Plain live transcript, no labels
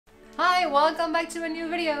Hi, welcome back to a new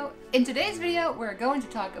video. In today's video, we're going to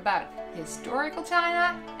talk about historical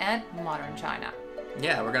China and modern China.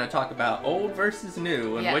 Yeah, we're going to talk about old versus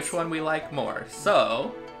new and which one we like more.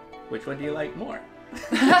 So, which one do you like more?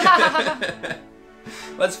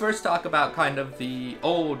 Let's first talk about kind of the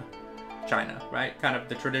old China, right? Kind of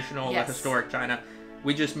the traditional, the historic China.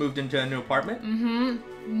 We just moved into a new apartment.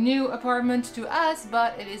 New apartment to us,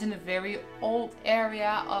 but it is in a very old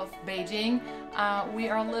area of Beijing. We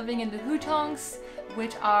are living in the hutongs,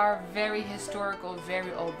 which are very historical,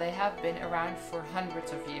 very old. They have been around for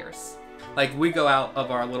hundreds of years. Like, we go out of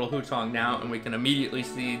our little hutong now and we can immediately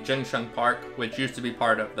see Zhengsheng Park, which used to be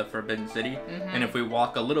part of the Forbidden City. And if we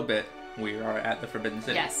walk a little bit, we are at the Forbidden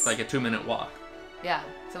City. It's like a 2-minute walk. Yeah,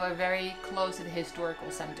 so we're very close to the historical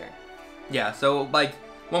center. Yeah, so like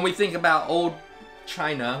when we think about old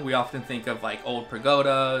China, we often think of like old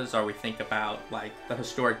pagodas, or we think about like the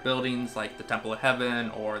historic buildings like the Temple of Heaven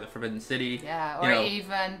or the Forbidden City. Yeah, or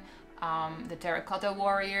even the terracotta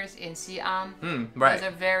warriors in Xi'an. Right. Those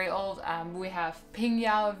are very old. We have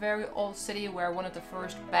Pingyao, a very old city where one of the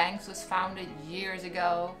first banks was founded years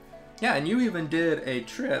ago. Yeah, and you even did a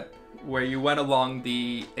trip where you went along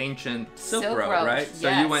the ancient Silk Road, right? So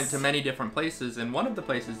you went to many different places, and one of the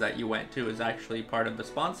places that you went to is actually part of the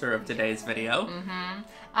sponsor of today's video.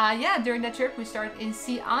 Yeah, during that trip we started in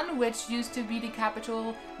Xi'an, which used to be the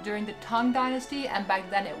capital during the Tang Dynasty, and back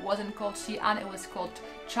then it wasn't called Xi'an, it was called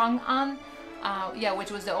Chang'an, which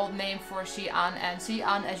was the old name for Xi'an. And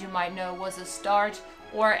Xi'an, as you might know, was a start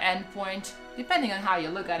or end point, depending on how you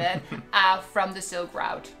look at it, from the Silk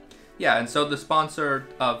Route. Yeah, and so the sponsor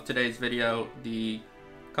of today's video, the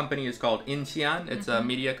company is called Xi'an. It's a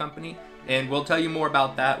media company, and we'll tell you more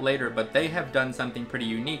about that later, but they have done something pretty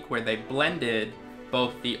unique where they blended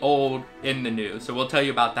both the old and the new. So we'll tell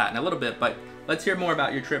you about that in a little bit, but let's hear more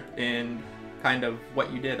about your trip and kind of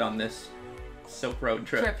what you did on this Silk Road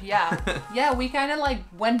trip. Yeah, we kind of like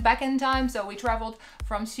went back in time, so we traveled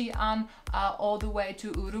from Xi'an all the way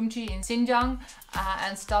to Urumqi in Xinjiang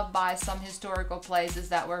and stopped by some historical places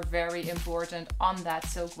that were very important on that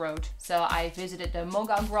Silk Road. So I visited the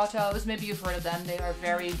Mogao grottos. Maybe you've heard of them. They are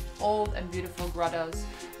very old and beautiful grottos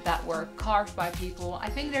that were carved by people. I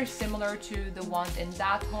think they're similar to the ones in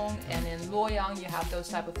Datong, and in Luoyang you have those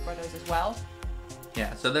type of grottos as well.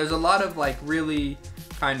 Yeah, so there's a lot of like really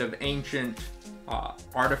kind of ancient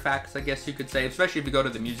artifacts, I guess you could say. Especially if you go to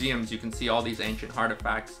the museums, you can see all these ancient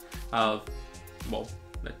artifacts of, well,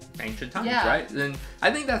 the ancient times, right? And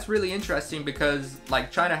I think that's really interesting because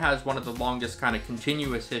like China has one of the longest kind of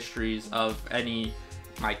continuous histories of any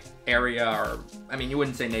like area, or I mean you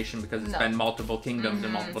wouldn't say nation because it's been multiple kingdoms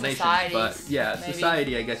and multiple nations, but yeah, maybe.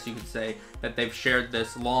 Society, I guess you could say that they've shared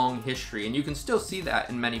this long history, and you can still see that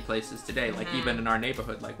in many places today, like even in our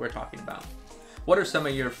neighborhood like we're talking about. What are some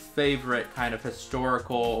of your favorite kind of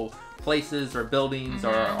historical places or buildings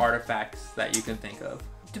or artifacts that you can think of?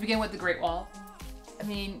 To begin with, the Great Wall. I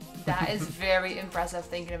mean, that is very impressive,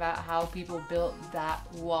 thinking about how people built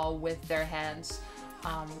that wall with their hands.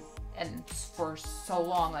 And for so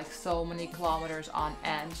long, like so many kilometers on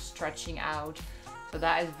end, stretching out. So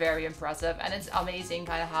that is very impressive, and it's amazing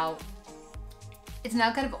kind of how it's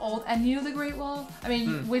now kind of old and new, the Great Wall. I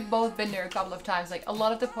mean, we've both been there a couple of times. Like, a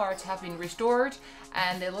lot of the parts have been restored,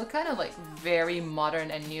 and they look kind of like very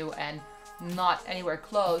modern and new, and not anywhere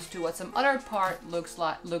close to what some other part look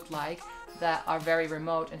like that are very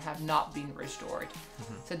remote and have not been restored.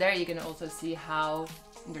 So there you can also see how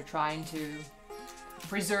they're trying to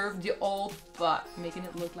preserve the old, but making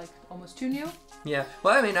it look like almost too new. Yeah,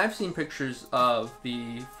 well, I mean, I've seen pictures of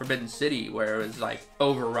the Forbidden City where it was like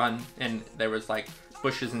overrun and there was like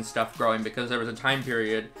bushes and stuff growing, because there was a time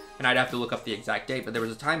period, and I'd have to look up the exact date, but there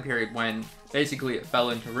was a time period when basically it fell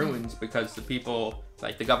into ruins because the people,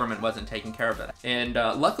 like the government wasn't taking care of it. And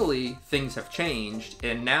luckily things have changed,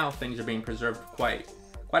 and now things are being preserved, quite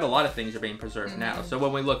a lot of things are being preserved now. So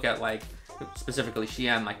when we look at like specifically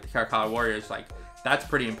Xi'an, like the terracotta warriors, like that's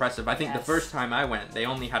pretty impressive. I think the first time I went, they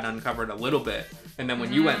only had uncovered a little bit. And then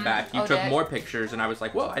when you went back, you took more pictures, and I was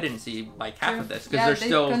like, whoa, I didn't see like half of this. Because they're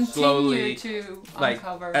still slowly like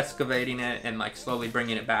excavating it and like slowly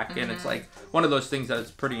bringing it back in. It's like one of those things that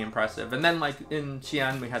is pretty impressive. And then like in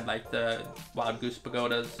Xi'an, we had like the Wild Goose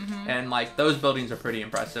Pagodas, and like those buildings are pretty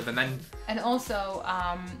impressive. And then... And also,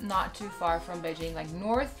 not too far from Beijing, like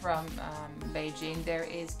north from Beijing, there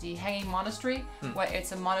is the Hanging Monastery, where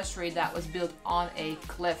it's a monastery that was built on a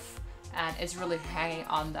cliff, and it's really hanging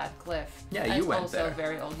on that cliff. Yeah, you went there. It's also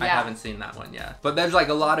very old. I haven't seen that one yet. But there's like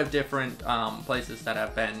a lot of different places that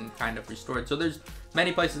have been kind of restored. So there's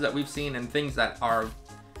many places that we've seen and things that are,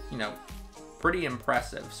 you know, pretty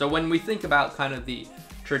impressive. So when we think about kind of the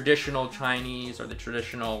traditional Chinese or the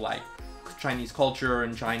traditional like Chinese culture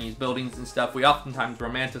and Chinese buildings and stuff, we oftentimes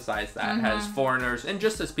romanticize that as foreigners, and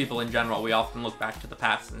just as people in general, we often look back to the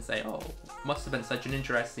past and say, oh, must have been such an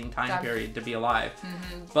interesting time period to be alive.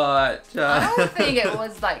 But I don't think it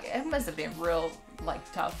was like, it must have been real like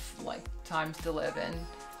tough like times to live in.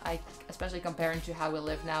 Especially comparing to how we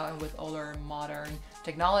live now, and with older modern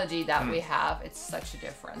technology that we have, it's such a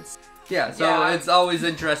difference. Yeah, so it's always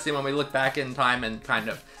interesting when we look back in time and kind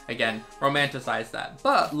of, again, romanticize that.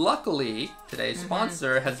 But luckily, today's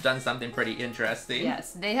sponsor has done something pretty interesting.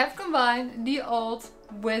 Yes, they have combined the old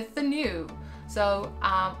with the new. So,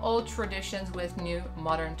 old traditions with new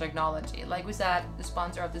modern technology. Like we said, the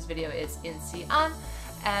sponsor of this video is Xi'an,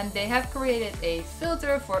 and they have created a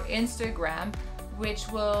filter for Instagram which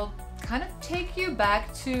will kind of take you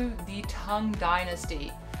back to the Tang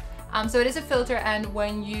Dynasty. So it is a filter, and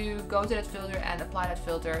when you go to that filter and apply that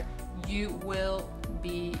filter, you will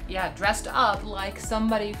be dressed up like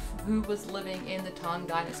somebody who was living in the Tang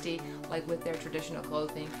Dynasty, like with their traditional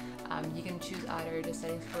clothing. You can choose either the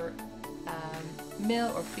settings for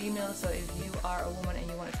male or female. So if you are a woman and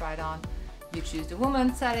you want to try it on, you choose the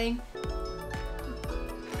woman setting.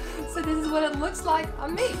 So this is what it looks like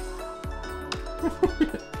on me.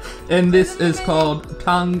 And this is called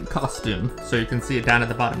Tang Costume. So you can see it down at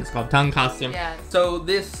the bottom. It's called Tang Costume. Yes. So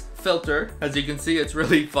this filter, as you can see, it's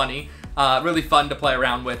really funny, really fun to play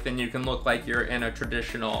around with, and you can look like you're in a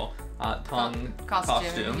traditional Tang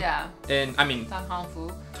costume. Yeah. And I mean, Tang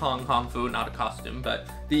Hongfu. Tang Hongfu, not a costume, but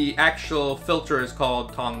the actual filter is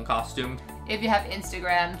called Tang Costume. If you have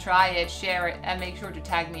Instagram, try it, share it, and make sure to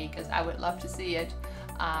tag me, because I would love to see it.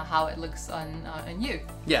 How it looks on you.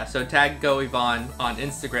 Yeah, so tag Go Yvonne on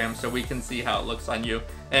Instagram so we can see how it looks on you.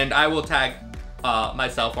 And I will tag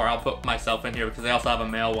myself, or I'll put myself in here because I also have a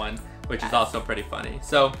male one, which is also pretty funny.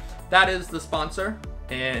 So that is the sponsor,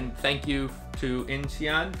 and thank you to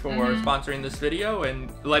Xi'an for sponsoring this video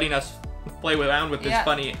and letting us play around with this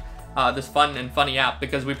this fun and funny app,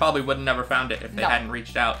 because we probably would have never found it if they hadn't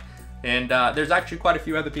reached out. And there's actually quite a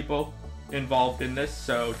few other people involved in this,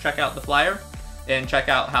 so check out the flyer and check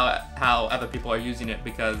out how other people are using it,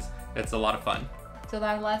 because it's a lot of fun. So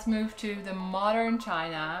now let's move to the modern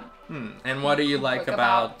China. And what do you like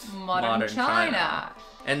about modern China?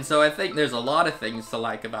 And so I think there's a lot of things to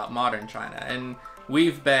like about modern China. And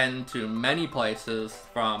we've been to many places,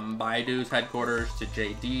 from Baidu's headquarters to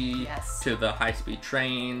JD, to the high-speed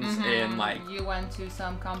trains, and like... You went to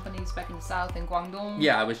some companies back in the south in Guangdong.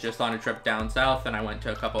 Yeah, I was just on a trip down south, and I went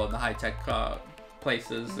to a couple of the high-tech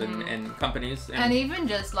places and companies, and even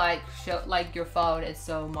just like your phone is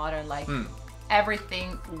so modern. Like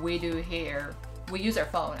everything we do here, we use our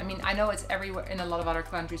phone. I mean, I know it's everywhere in a lot of other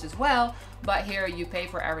countries as well, but here you pay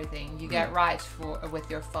for everything. You get rides with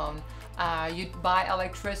your phone. You buy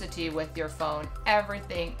electricity with your phone.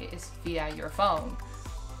 Everything is via your phone,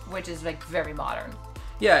 which is like very modern.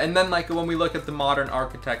 Yeah, and then like when we look at the modern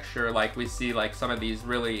architecture, like we see like some of these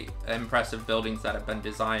really impressive buildings that have been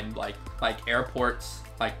designed, like airports,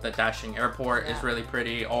 like the Dashing Airport is really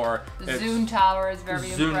pretty, or the Zoom Tower is very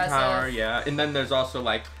impressive. Zoom Tower, yeah. And then there's also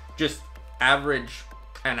like just average,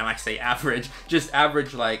 and I say average, just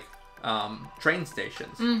average like train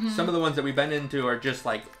stations. Some of the ones that we've been into are just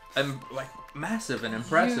like massive and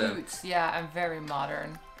impressive. Huge, yeah, and very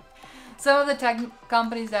modern. Some of the tech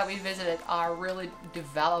companies that we visited are really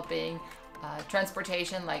developing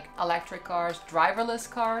transportation, like electric cars, driverless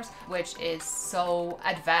cars, which is so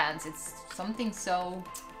advanced. It's something so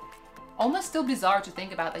almost still bizarre to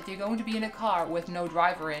think about. Like, you're going to be in a car with no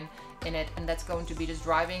driver in it, and that's going to be just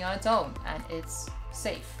driving on its own, and it's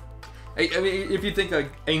safe. I mean, if you think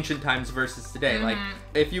of ancient times versus today, like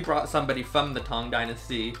if you brought somebody from the Tang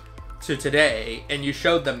Dynasty to today and you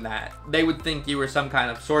showed them that, they would think you were some kind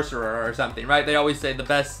of sorcerer or something, right? They always say the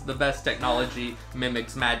best technology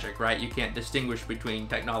mimics magic, right? You can't distinguish between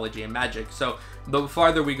technology and magic. So the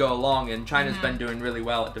farther we go along, and China's been doing really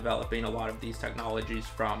well at developing a lot of these technologies,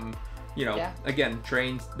 from, you know, again,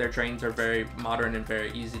 trains. Their trains are very modern and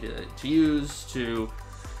very easy to use, to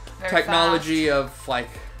very technology fast. Of like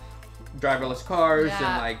driverless cars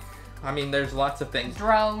and like, I mean, there's lots of things.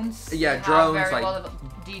 Drones. Yeah, drones. Very like well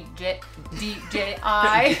DJI.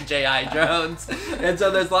 DJI drones. And so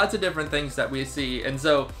there's lots of different things that we see. And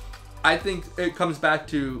so I think it comes back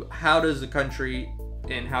to, how does a country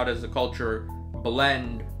and how does a culture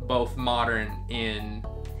blend both modern and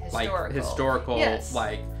historical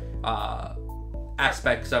like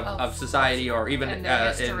aspects of society, or even in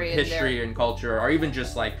history and culture, or even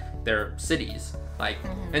just like their cities. Like,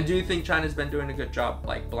 and do you think China's been doing a good job,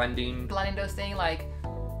 like blending those things, like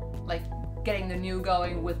getting the new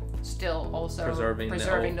going with still also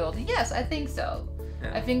preserving the old. Yes, I think so.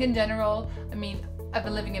 Yeah. I think in general, I mean, I've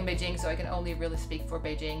been living in Beijing, so I can only really speak for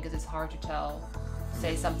Beijing because it's hard to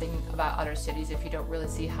say something about other cities if you don't really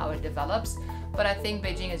see how it develops. But I think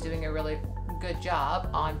Beijing is doing a really good job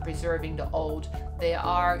on preserving the old. They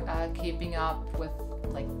are keeping up with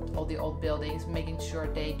like all the old buildings, making sure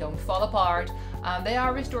they don't fall apart. They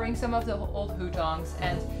are restoring some of the old hutongs,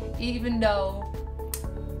 and even though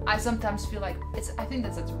I sometimes feel like I think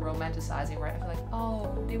that's romanticizing, right? I feel like,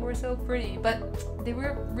 oh, they were so pretty, but they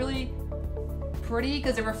were really pretty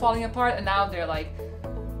because they were falling apart, and now they're like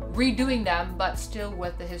redoing them, but still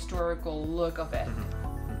with the historical look of it.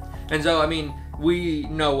 And so, I mean, we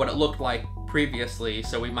know what it looked like previously,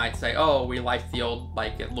 so we might say, oh, we like the old,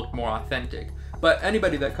 like it looked more authentic. But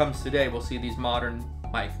anybody that comes today will see these modern,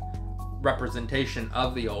 like, representation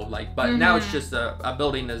of the old, like, but now it's just a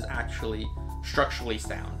building that's actually structurally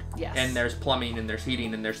sound. Yes. And there's plumbing and there's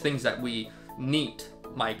heating and there's things that we need,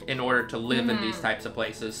 like, in order to live in these types of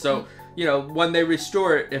places. So, you know, when they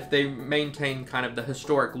restore it, if they maintain kind of the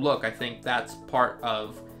historic look, I think that's part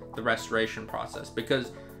of the restoration process.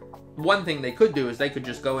 Because one thing they could do is they could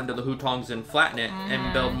just go into the hutongs and flatten it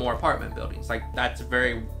and build more apartment buildings. Like, that's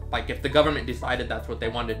very, like, if the government decided that's what they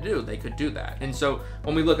wanted to do, they could do that. And so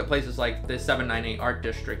when we look at places like the 798 Art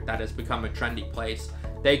District that has become a trendy place,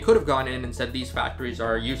 they could have gone in and said these factories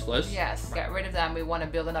are useless. Yes, get rid of them. We want to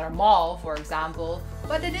build another mall, for example.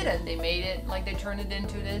 But they didn't. They made it, like, they turned it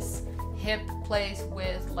into this hip place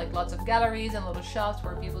with, like, lots of galleries and little shops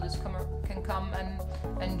where people just can come and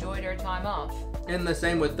enjoy their time off. And the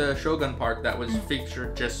same with the Shogun Park that was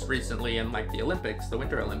featured just recently in, like, the Olympics, the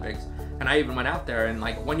Winter Olympics. And I even went out there, and,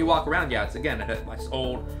 like, when you walk around, yeah, it's again like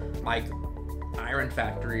old, like, iron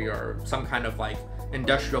factory or some kind of, like,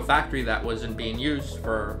 industrial factory that wasn't being used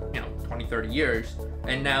for, you know, 20, 30 years.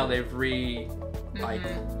 And now they've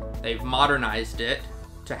they've modernized it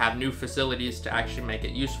to have new facilities to actually make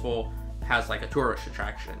it useful, has, like, a tourist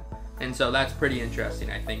attraction. And so that's pretty interesting,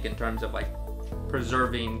 I think, in terms of, like,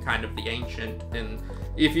 preserving kind of the ancient. And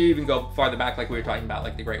if you even go farther back, like we were talking about,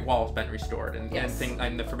 like the Great Wall has been restored, and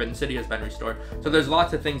the Forbidden City has been restored. So there's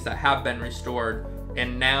lots of things that have been restored,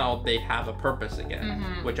 and now they have a purpose again,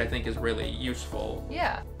 which I think is really useful.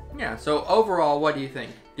 Yeah. Yeah. So overall, what do you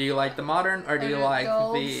think? Do you like the modern, or do you like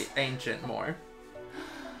the ancient more?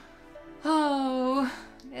 Oh,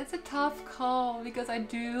 it's a tough call because I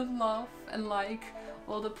do love and like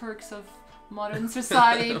all the perks of modern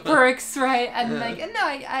society perks, right? And like, and no,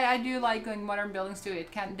 I do like going modern buildings too.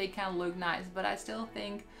 They can look nice, but I still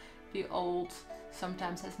think the old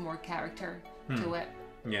sometimes has more character to it.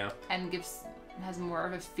 Yeah. And has more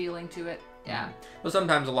of a feeling to it. Yeah. Well,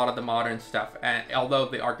 sometimes a lot of the modern stuff, although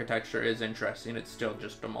the architecture is interesting, it's still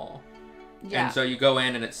just a mall. Yeah. And so you go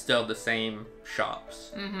in and it's still the same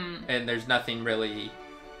shops. And there's nothing really,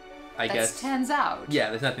 I guess, stands out. Yeah,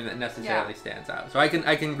 there's nothing that necessarily stands out. So I can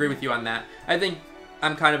agree with you on that. I think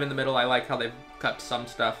I'm kind of in the middle. I like how they've kept some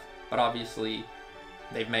stuff, but obviously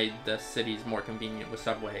they've made the cities more convenient with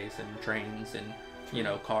subways and trains and, you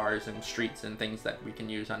know, cars and streets and things that we can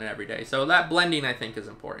use on an everyday. So that blending, I think, is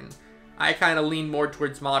important. I kind of lean more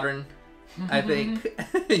towards modern. I think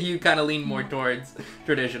you kind of lean more towards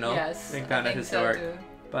traditional and kind of historic. So too.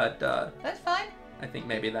 But that's fine. I think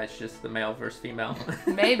maybe that's just the male versus female.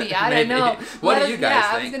 Maybe, I don't know. What do you guys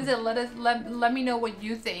think? I was gonna say, let me know what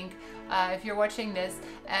you think if you're watching this.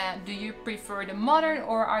 Do you prefer the modern,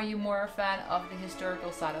 or are you more a fan of the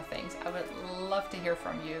historical side of things? I would love to hear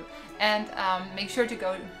from you. And make sure to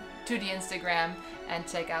go to the Instagram and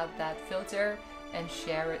check out that filter and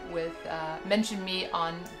share it with, mention me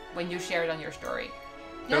when you share it on your story.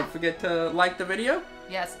 Don't forget to like the video.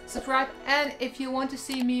 Yes, subscribe, and if you want to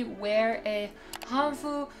see me wear a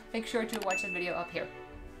hanfu, make sure to watch the video up here.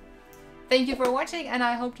 Thank you for watching, and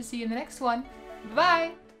I hope to see you in the next one.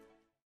 Bye!